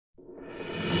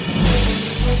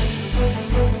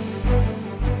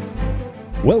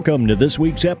Welcome to this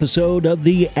week's episode of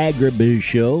the Agribiz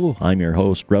Show. I'm your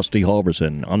host, Rusty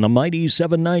Halverson, on the mighty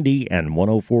 790 and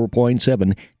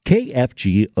 104.7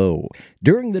 KFGO.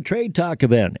 During the Trade Talk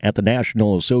event at the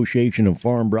National Association of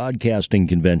Farm Broadcasting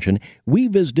Convention, we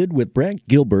visited with Brent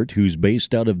Gilbert, who's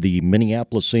based out of the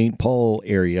Minneapolis-St. Paul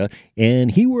area,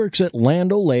 and he works at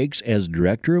Land O'Lakes as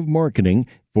Director of Marketing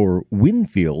for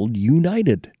Winfield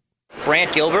United.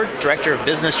 Brant Gilbert, Director of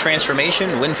Business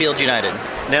Transformation, Winfield United.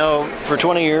 Now, for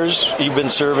 20 years, you've been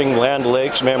serving Land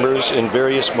O'Lakes members in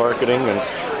various marketing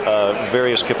and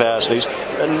various capacities.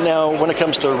 And now, when it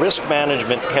comes to risk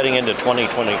management heading into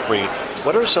 2023,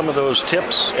 what are some of those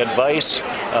tips, advice,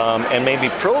 and maybe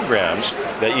programs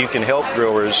that you can help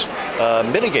growers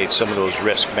mitigate some of those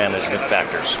risk management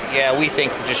factors? Yeah, we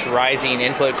think just rising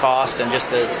input costs and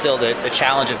just still the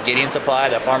challenge of getting supply,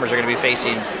 that farmers are going to be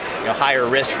facing higher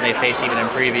risks than they faced even in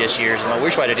previous years. And what we're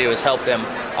trying to do is help them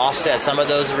offset some of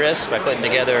those risks by putting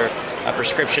together a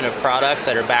prescription of products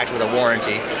that are backed with a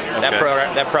warranty. Okay.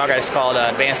 That product is called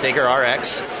Advanced Acre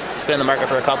RX. It's been in the market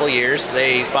for a couple of years.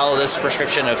 They follow this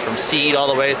prescription from seed all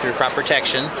the way through crop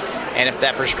protection. And if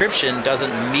that prescription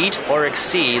doesn't meet or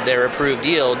exceed their approved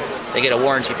yield, they get a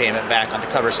warranty payment back to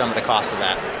cover some of the cost of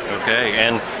that. Okay,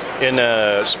 and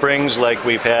in springs like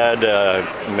we've had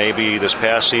maybe this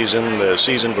past season, the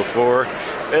season before,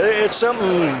 it's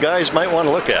something guys might want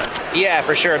to look at. Yeah,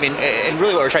 for sure. I mean, and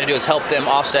really what we're trying to do is help them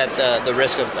offset the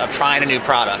risk of trying a new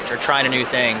product or trying a new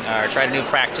thing or trying a new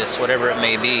practice, whatever it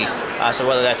may be. So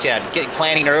whether that's,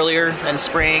 planting earlier in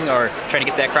spring or trying to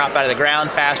get that crop out of the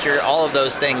ground faster, all of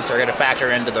those things are going to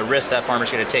factor into the risk that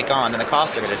farmer's going to take on and the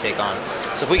cost they're going to take on.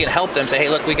 So if we can help them say, hey,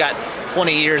 look, we got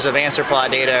 20 years of answer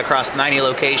plot data across 90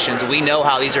 locations. We know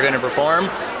how these are going to perform.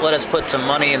 Let us put some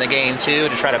money in the game, too,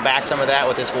 to try to back some of that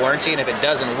with this warranty. And if it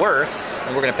doesn't work,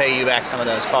 then we're going to pay you back some of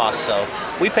those costs. So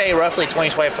we pay roughly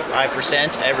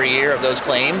 25% every year of those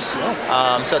claims.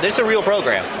 So there's a real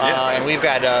program. And we've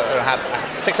got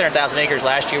 600,000 acres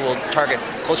last year. We'll target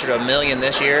closer to 1 million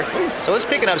this year. So it's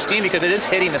picking up steam because it is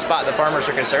hitting the spot the farmers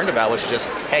are concerned about, which is just,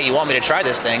 hey, you want me to try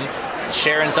this thing?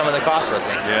 Sharing some of the costs with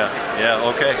me.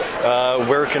 Okay.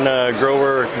 Where can a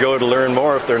grower go to learn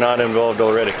more if they're not involved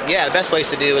already? Yeah, the best place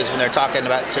to do is when they're talking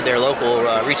to their local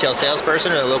retail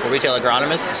salesperson or the local retail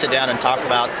agronomist to sit down and talk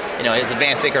about, is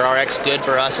Advanced Acre RX good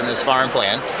for us in this farm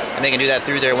plan? And they can do that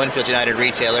through their Winfield United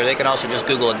retailer. They can also just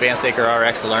Google Advanced Acre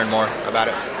RX to learn more about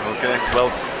it. Okay. Well,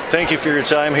 thank you for your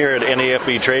time here at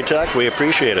NAFB Trade Talk. We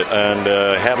appreciate it. And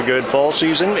have a good fall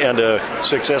season and a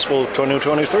successful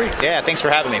 2023. Yeah, thanks for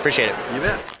having me. Appreciate it. You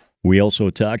bet. We also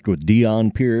talked with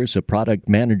Dion Pierce, a product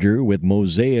manager with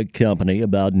Mosaic Company,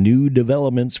 about new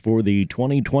developments for the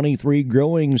 2023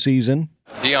 growing season.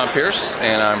 Dion Pierce,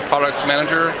 and I'm product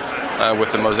manager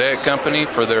with the Mosaic Company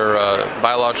for their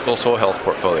biological soil health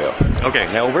portfolio. Okay,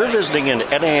 now we're visiting in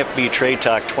NAFB Trade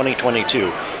Talk 2022.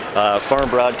 Farm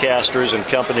broadcasters and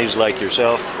companies like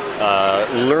yourself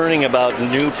learning about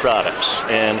new products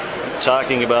and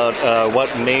talking about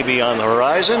what may be on the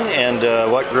horizon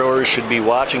and what growers should be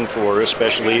watching for,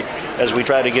 especially as we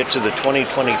try to get to the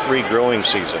 2023 growing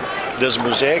season. Does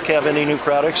Mosaic have any new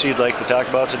products you'd like to talk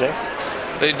about today?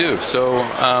 They do. So,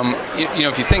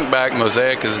 if you think back,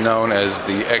 Mosaic is known as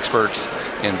the experts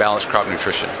in balanced crop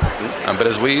nutrition. But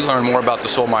as we learn more about the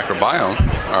soil microbiome,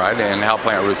 and how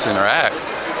plant roots interact,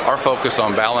 our focus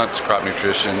on balanced crop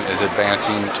nutrition is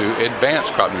advancing to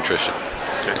advanced crop nutrition.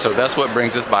 Okay. So that's what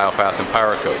brings us BioPath and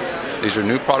PyroCoat. These are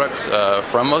new products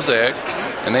from Mosaic,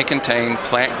 and they contain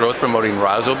plant growth promoting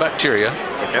rhizobacteria,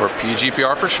 or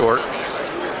PGPR for short.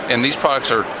 And these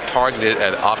products are targeted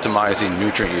at optimizing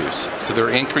nutrient use. So they're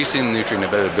increasing nutrient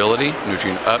availability,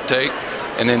 nutrient uptake,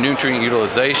 and then nutrient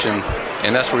utilization.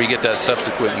 And that's where you get that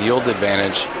subsequent yield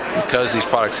advantage because these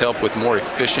products help with more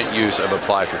efficient use of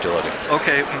applied fertility.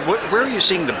 Okay, where are you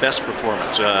seeing the best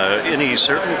performance? Any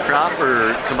certain crop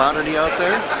or commodity out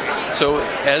there? So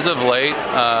as of late,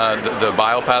 the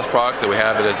BioPath product that we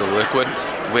have it as a liquid,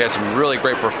 we had some really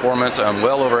great performance,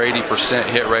 well over 80%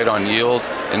 hit rate on yield,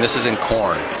 and this is in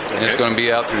corn. Okay. And it's going to be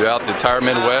out throughout the entire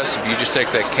Midwest. If you just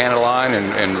take that Canada line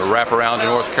and wrap around to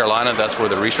North Carolina, that's where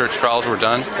the research trials were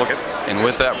done. Okay. And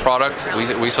with that product,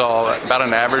 we saw about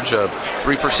an average of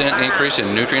 3% increase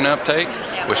in nutrient uptake,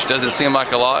 which doesn't seem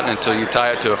like a lot until you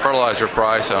tie it to a fertilizer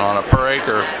price. And on a per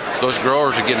acre, those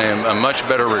growers are getting a much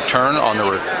better return on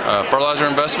their fertilizer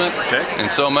investment. Okay.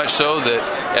 And so much so that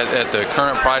at the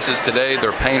current prices today,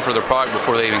 they're paying for their product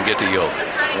before they even get to yield.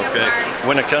 Okay.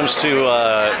 When it comes to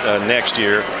next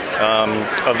year,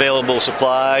 available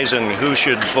supplies and who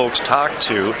should folks talk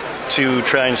to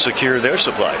try and secure their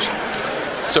supplies?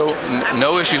 So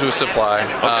no issues with supply.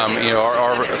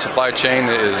 Our supply chain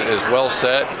is well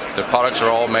set. The products are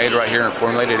all made right here and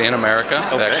formulated in America,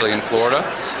 actually in Florida.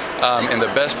 And the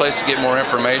best place to get more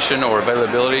information or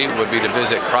availability would be to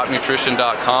visit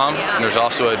cropnutrition.com. And there's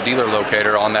also a dealer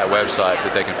locator on that website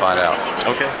that they can find out.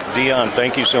 Okay. Dion,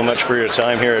 thank you so much for your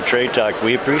time here at Trade Talk.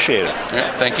 We appreciate it.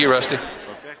 Yeah, thank you, Rusty.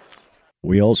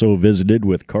 We also visited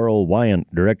with Carl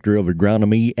Wyant, Director of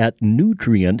Agronomy at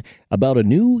Nutrient, about a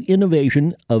new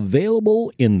innovation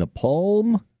available in the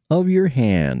palm of your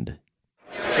hand.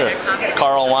 Sure.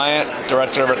 Carl Wyant,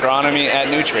 Director of Agronomy at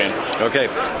Nutrient. Okay.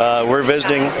 We're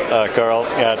visiting, Carl,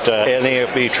 at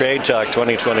NAFB Trade Talk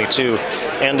 2022.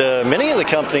 And many of the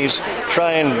companies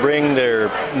try and bring their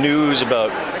news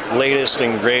about latest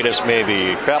and greatest,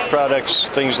 maybe crop products,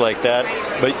 things like that.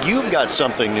 But you've got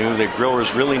something new that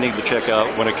growers really need to check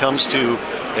out when it comes to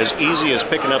as easy as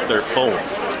picking up their phone.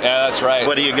 Yeah, that's right.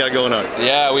 What do you got going on?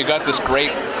 Yeah, we've got this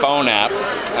great phone app,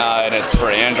 and it's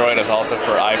for Android. It's also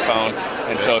for iPhone.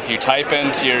 And so if you type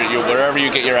into your wherever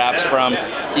you get your apps from,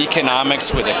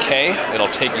 Economics with a K, it'll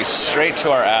take you straight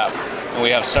to our app. And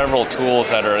we have several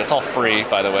tools it's all free,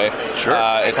 by the way. Sure.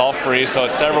 It's all free, so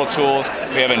it's several tools.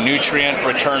 We have a nutrient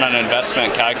return on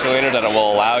investment calculator that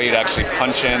will allow you to actually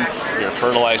punch in your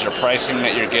fertilizer pricing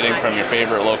that you're getting from your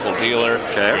favorite local dealer,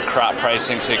 your crop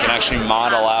pricing, so you can actually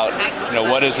model out,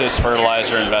 what is this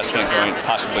fertilizer investment going to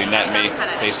possibly net me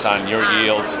based on your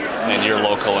yields and your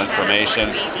local information.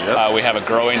 We have a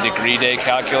growing degree day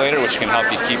calculator, which can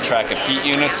help you keep track of heat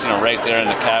units, right there in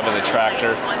the cab of the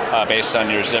tractor, based on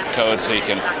your zip code. So you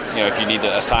can, if you need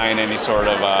to assign any sort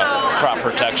of crop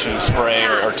protection spray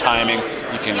or timing,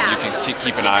 you can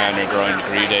keep an eye on your growing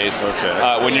degree days.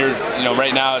 When you're,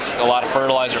 right now it's a lot of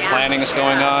fertilizer planting is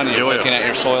going on. You're looking at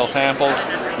your soil samples.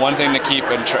 One thing to keep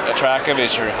track of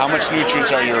is how much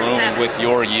nutrients are you removing with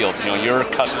your yields. Your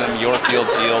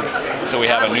field's yields. So we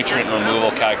have a nutrient removal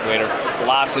calculator.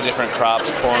 Lots of different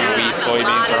crops, corn, wheat,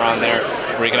 soybeans are on there,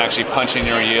 where you can actually punch in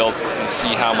your yield and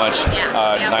see how much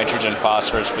nitrogen,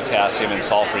 phosphorus, potassium, and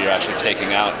sulfur you're actually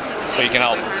taking out. So you can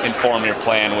help inform your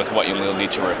plan with what you will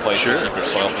need to replace to keep your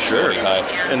soil fertility high.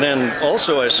 And then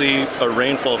also I see a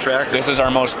rainfall tracker. This is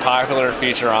our most popular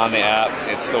feature on the app.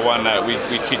 It's the one that we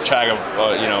keep track of,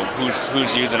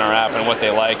 who's using our app and what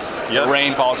they like.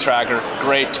 Rainfall tracker,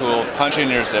 great tool. Punch in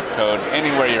your zip code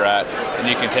anywhere you're at, and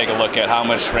you can take a look at how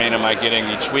much rain am I getting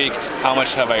each week, how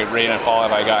much rainfall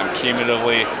have I gotten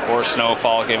cumulatively, or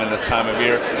snowfall given this time of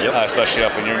year, especially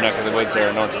up in your neck of the woods there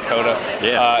in North Dakota.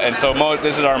 And so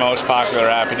this is our most popular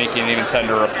app, and you can even send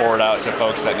a report out to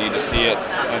folks that need to see it.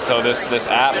 And so this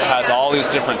app has all these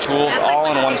different tools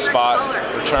all in one spot: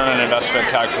 return on investment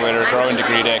calculator, growing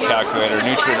degree day calculator,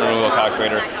 nutrient removal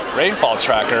calculator, rainfall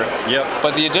tracker.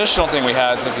 But the additional thing we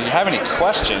have is if you have any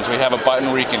questions, we have a button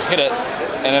where you can hit it,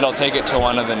 and it'll take it to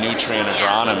one of the nutrient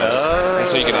agronomists. And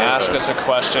so you can ask us a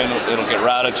question, it'll get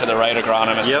routed to the right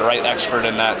agronomist, the right expert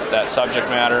in that subject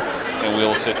matter, and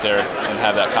we'll sit there and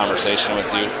have that conversation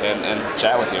with you and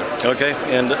chat with you. Okay,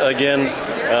 and again,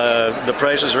 the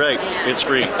price is right. It's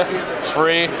free.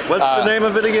 Free. What's the name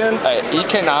of it again?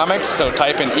 Economics. So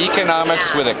type in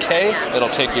Economics with a K. It'll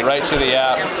take you right to the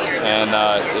app, and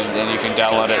you can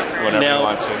download it whenever you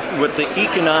want to. With the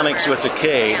Economics with a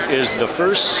K, is the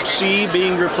first C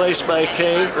being replaced by a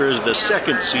K, or is the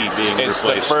second C being replaced?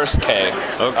 It's the first K.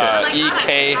 Okay.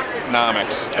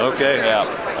 Economics. Okay.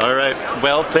 Yeah. All right.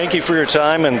 Well, thank you for your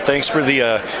time, and thanks for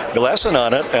the lesson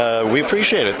on it. We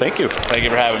appreciate it. Thank you. Thank you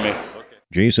for having me.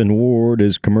 Jason Ward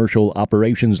is Commercial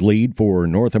Operations Lead for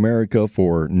North America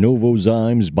for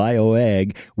Novozymes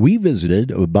BioAg. We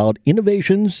visited about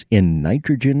innovations in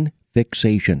nitrogen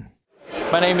fixation.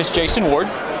 My name is Jason Ward.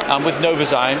 I'm with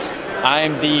Novozymes.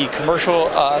 I'm the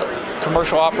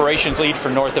commercial operations lead for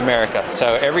North America.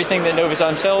 So everything that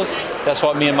Novozymes sells, that's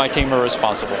what me and my team are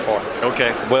responsible for.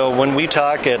 Okay. Well, when we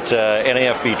talk at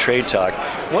NAFB Trade Talk,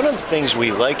 one of the things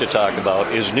we like to talk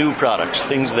about is new products,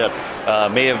 things that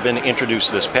may have been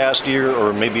introduced this past year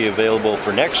or may be available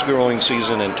for next growing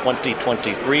season in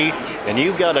 2023. And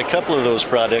you've got a couple of those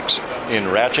products in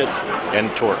Ratchet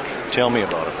and Torque. Tell me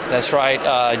about it. That's right.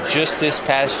 Just this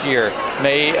past year,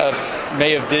 May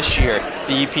of this year,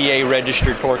 the EPA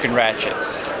registered Torque and Ratchet.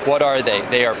 What are they?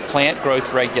 They are plant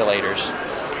growth regulators.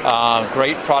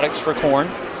 Great products for corn.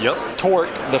 Torque,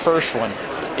 the first one,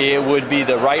 it would be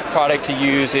the right product to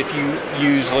use if you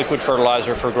use liquid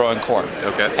fertilizer for growing corn.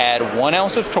 Add 1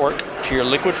 ounce of Torque to your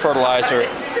liquid fertilizer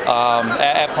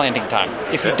at planting time.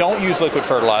 If you don't use liquid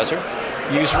fertilizer,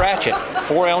 use Ratchet.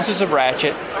 4 ounces of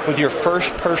Ratchet with your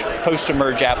first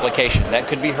post-emerge application. That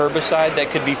could be herbicide, that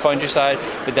could be fungicide,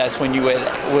 but that's when you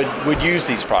would use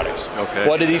these products. Okay.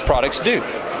 What do these products do?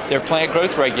 They're plant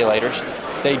growth regulators.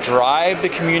 They drive the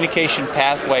communication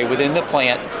pathway within the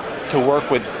plant to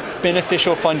work with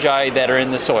beneficial fungi that are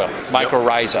in the soil,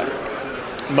 mycorrhiza.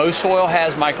 Most soil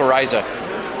has mycorrhiza.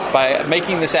 By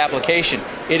making this application,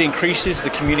 it increases the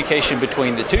communication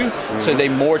between the two, so they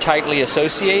more tightly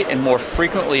associate and more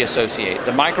frequently associate.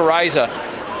 The mycorrhiza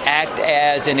act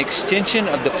as an extension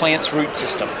of the plant's root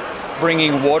system,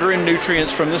 bringing water and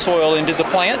nutrients from the soil into the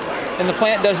plant, and the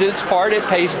plant does its part. It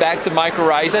pays back the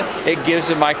mycorrhiza. It gives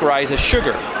the mycorrhiza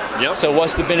sugar. Yep. So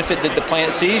what's the benefit that the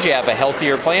plant sees? You have a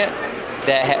healthier plant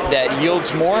that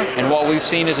yields more, and what we've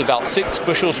seen is about 6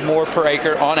 bushels more per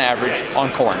acre on average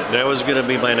on corn. That was going to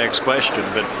be my next question,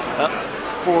 but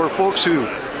for folks who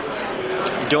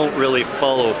don't really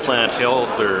follow plant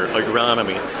health or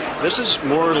agronomy, this is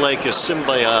more like a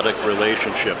symbiotic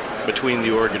relationship between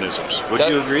the organisms. Would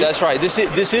you agree? That's right. This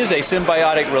is a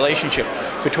symbiotic relationship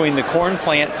between the corn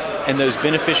plant and those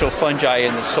beneficial fungi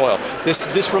in the soil.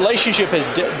 This relationship has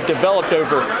developed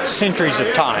over centuries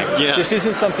of time. Yeah. This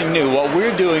isn't something new. What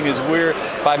we're doing is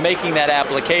by making that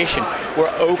application, we're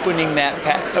opening that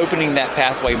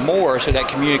pathway more, so that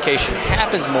communication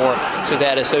happens more, so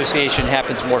that association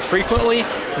happens more frequently,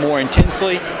 more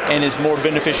intensely, and is more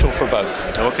beneficial for both.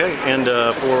 Okay, and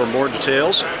for more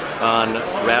details on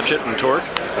Ratchet and Torque,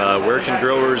 where can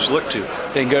growers look to?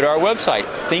 Then go to our website,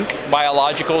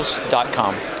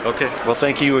 thinkbiologicals.com. Okay, well,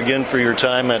 thank you again for your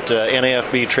time at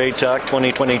NAFB Trade Talk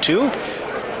 2022.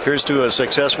 Here's to a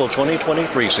successful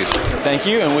 2023 season. Thank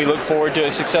you, and we look forward to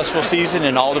a successful season,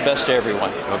 and all the best to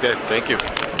everyone. Okay, thank you.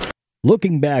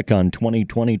 Looking back on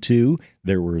 2022,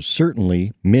 there were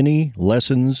certainly many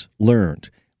lessons learned.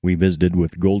 We visited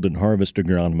with Golden Harvest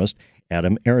agronomist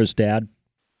Adam Aristad.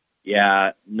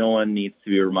 Yeah, no one needs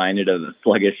to be reminded of the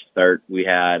sluggish start we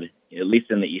had, at least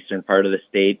in the eastern part of the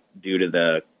state, due to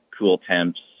the cool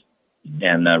temps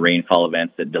and the rainfall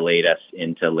events that delayed us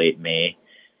into late May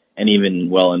and even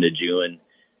well into June.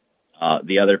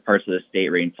 The other parts of the state,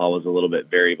 rainfall was a little bit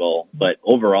variable, but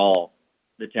overall,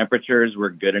 the temperatures were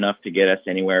good enough to get us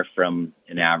anywhere from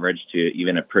an average to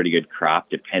even a pretty good crop,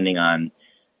 depending on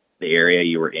the area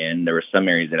you were in. There were some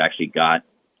areas that actually got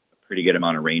a pretty good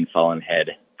amount of rainfall and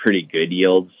had pretty good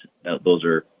yields. Those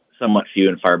are somewhat few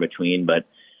and far between, but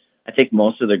I think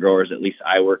most of the growers, at least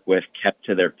I work with, kept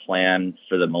to their plan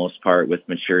for the most part with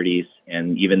maturities.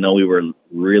 And even though we were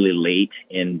really late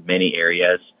in many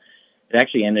areas, it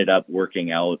actually ended up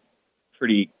working out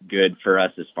pretty good for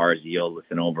us as far as yield, with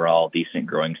an overall decent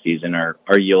growing season. Our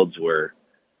yields were,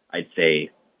 I'd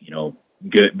say,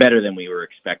 good, better than we were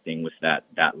expecting with that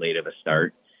late of a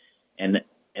start. And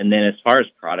then as far as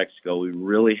products go, we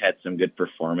really had some good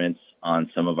performance on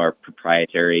some of our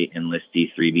proprietary Enlist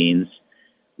D3 beans.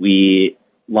 We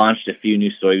launched a few new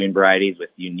soybean varieties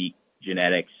with unique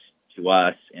genetics to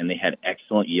us, and they had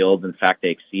excellent yields. In fact, they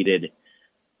exceeded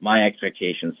my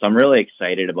expectations. So I'm really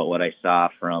excited about what I saw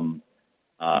from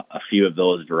a few of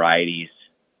those varieties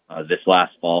this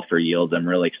last fall for yields. I'm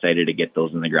really excited to get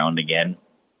those in the ground again.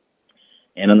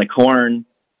 And on the corn,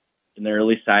 in the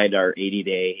early side, our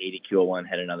 80-day 80Q01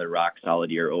 had another rock-solid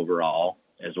year overall,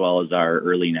 as well as our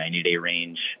early 90-day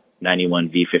range 91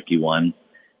 V51.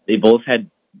 They both had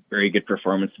very good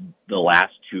performance the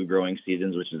last 2 growing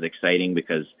seasons, which is exciting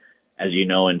because, as you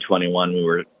know, in 21 we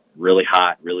were really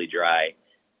hot, really dry,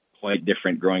 quite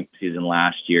different growing season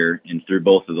last year, and through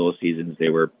both of those seasons they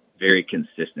were very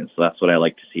consistent. So that's what I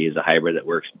like to see, is a hybrid that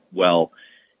works well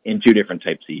in 2 different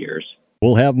types of years.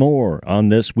 We'll have more on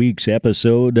this week's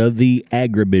episode of the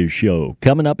Agribiz Show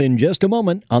coming up in just a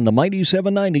moment on the Mighty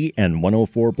 790 and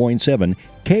 104.7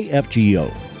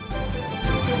 KFGO.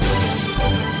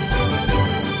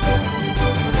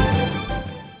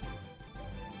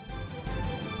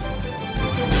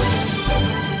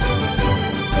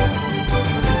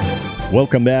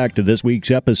 Welcome back to this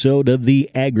week's episode of the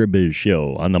Agribiz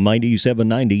Show on the Mighty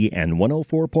 790 and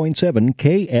 104.7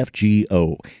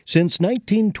 KFGO. Since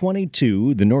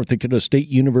 1922, the North Dakota State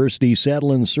University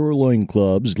Saddle and Sirloin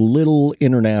Club's Little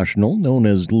International, known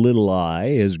as Little I,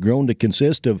 has grown to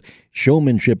consist of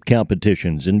showmanship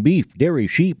competitions in beef, dairy,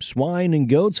 sheep, swine, and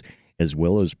goats, as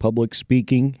well as public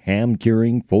speaking, ham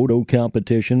curing, photo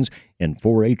competitions, and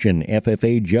 4-H and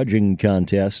FFA judging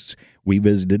contests. We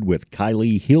visited with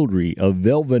Kylie Hildry of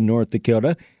Velva, North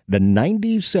Dakota, the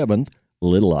 97th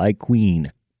Little I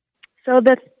Queen. So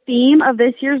the theme of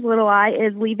this year's Little I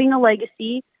is leaving a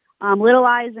legacy. Little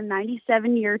I is a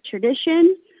 97-year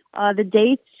tradition. The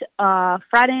dates,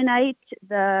 Friday night,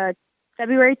 the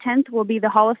February 10th will be the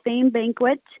Hall of Fame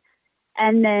banquet.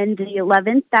 And then the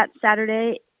 11th, that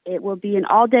Saturday, it will be an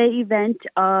all-day event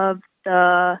of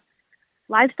the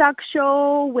livestock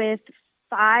show with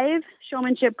 5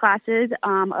 showmanship classes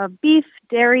of beef,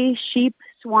 dairy, sheep,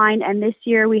 swine, and this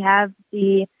year we have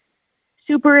the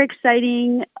super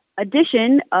exciting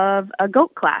addition of a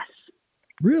goat class.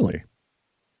 Really?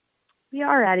 We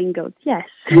are adding goats, yes.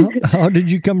 How did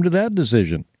you come to that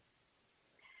decision?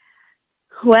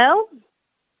 Well,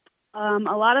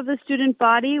 a lot of the student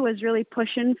body was really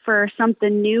pushing for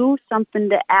something new, something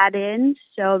to add in.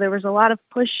 So there was a lot of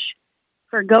push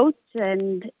for goats,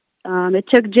 and it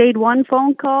took Jade one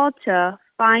phone call to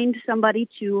find somebody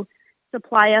to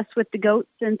supply us with the goats,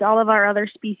 since all of our other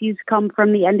species come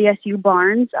from the NDSU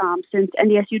barns. Since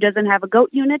NDSU doesn't have a goat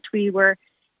unit, we were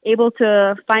able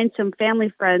to find some family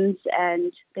friends,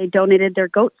 and they donated their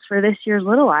goats for this year's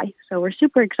Little Eye. So we're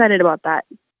super excited about that.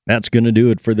 That's going to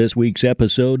do it for this week's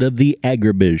episode of the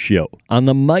Agribiz Show on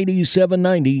the Mighty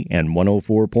 790 and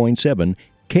 104.7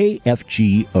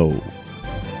 KFGO.